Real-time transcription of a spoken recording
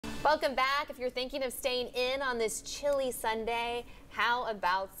Welcome back. If you're thinking of staying in on this chilly Sunday, how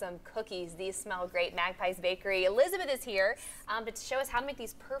about some cookies? These smell great. Magpie's Bakery. Elizabeth is here to show us how to make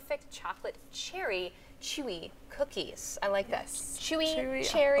these perfect chocolate cherry chewy cookies. I like this. Chewy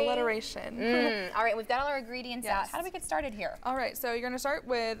cherry. Alliteration. All right, we've got all our ingredients out. How do we get started here? All right, so you're going to start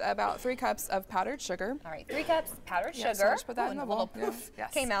with about 3 cups of powdered sugar. All right, 3 cups powdered sugar. So just put that in the bowl.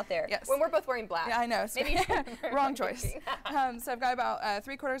 Came out there. Yes. When we're both wearing black. Yeah, I know. Maybe wrong choice. So I've got about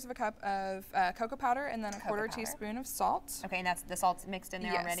 3/4 of a cup of cocoa powder and then a quarter teaspoon of salt. Okay, and that's the salt's mixed in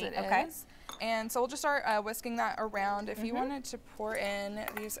there already. Yes, it is. And so we'll just start whisking that around. If you wanted to pour in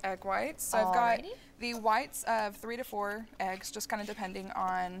these egg whites, so I've got the whites of 3 to 4 eggs, just kind of depending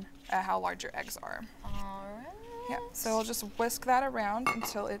on how large your eggs are. All right. Yeah, so we'll just whisk that around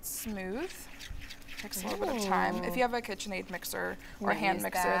until it's smooth. Takes a little bit of time. If you have a KitchenAid mixer or a hand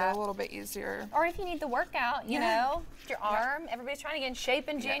mixer, they're a little bit easier. Or if you need the workout, you know, your arm. Everybody's trying to get in shape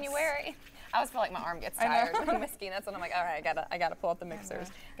in January. I always feel like my arm gets tired when I'm whisking. That's when I'm like, all right, I gotta pull out the mixers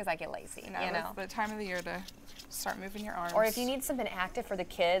because I get lazy. You know, it's the time of the year to start moving your arms. Or if you need something active for the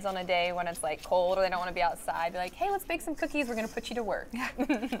kids on a day when it's like cold or they don't want to be outside, be like, hey, let's bake some cookies. We're gonna put you to work. Yeah.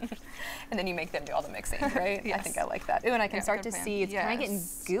 And then you make them do all the mixing, right? Yes. I think I like that. Ooh, and I can start to see it's kind of getting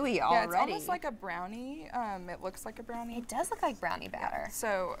gooey already. Yeah, it's almost like a brownie. It looks like a brownie. It does look like brownie batter. Yeah.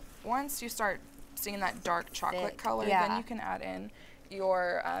 So once you start seeing that dark chocolate color, then you can add in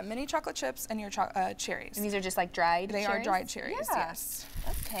your mini chocolate chips and your cherries. And these are just like dried cherries? They are dried cherries, yes.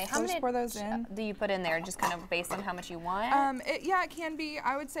 Okay, how many pour those in? Do you put in there just kind of based on how much you want? Yeah, it can be.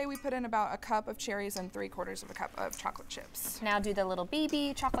 I would say we put in about a cup of cherries and 3/4 of a cup of chocolate chips. Now, do the little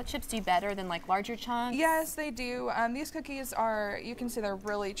BB chocolate chips do better than like larger chunks? Yes, they do. These cookies are, you can see they're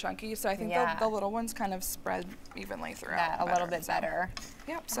really chunky, so I think the little ones kind of spread evenly throughout. A little bit better.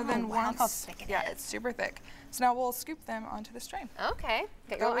 Yep, so then once, how thick it is. It's super thick. So now we'll scoop them onto this tray. Okay,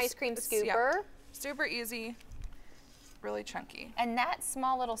 get your ice cream scooper. Super easy, really chunky. And that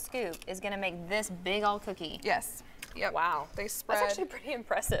small little scoop is gonna make this big old cookie. Yes, yep. Wow, they spread. That's actually pretty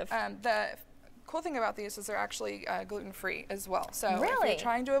impressive. The cool thing about these is they're actually gluten-free as well. So if really? you're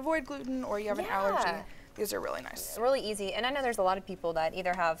trying to avoid gluten or you have an allergy, these are really nice. Really easy. And I know there's a lot of people that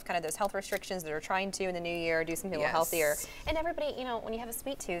either have kind of those health restrictions that are trying to in the new year do something a little healthier. And everybody, you know, when you have a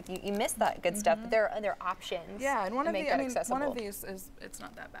sweet tooth, you miss that good stuff, but there are other options. Yeah, and one of one of these is, it's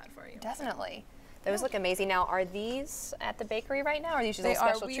not that bad for you. Definitely. Those look amazing. Now, are these at the bakery right now, or are these just a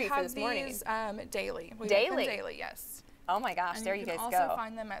special treat for this morning? We have these daily. We daily? make them daily, yes. Oh my gosh, there you guys go. You can also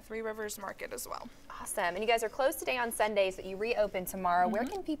find them at Three Rivers Market as well. Awesome. And you guys are closed today on Sundays, but you reopen tomorrow. Where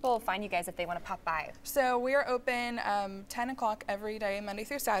can people find you guys if they want to pop by? So we are open 10 o'clock every day, Monday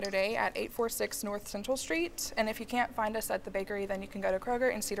through Saturday at 846 North Central Street. And if you can't find us at the bakery, then you can go to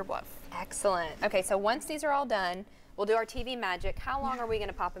Kroger in Cedar Bluff. Excellent. Okay, so once these are all done, we'll do our TV magic. How long are we going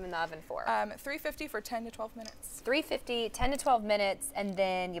to pop them in the oven for? 350 for 10 to 12 minutes. 350, 10 to 12 minutes, and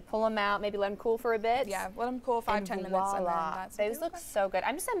then you pull them out, maybe let them cool for a bit? Yeah, let them cool 5-10 minutes. And then that's those look so good.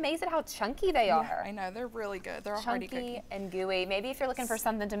 I'm just amazed at how chunky they are. I know, they're really good. They're a chunky hearty cookie. And gooey. Maybe if you're looking for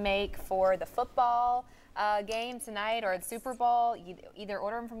something to make for the football game tonight or the Super Bowl, you either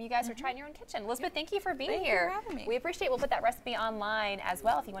order them from you guys or try it in your own kitchen. Elizabeth, thank you for being here. Thank you for having me. We appreciate it. We'll put that recipe online as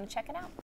well if you want to check it out.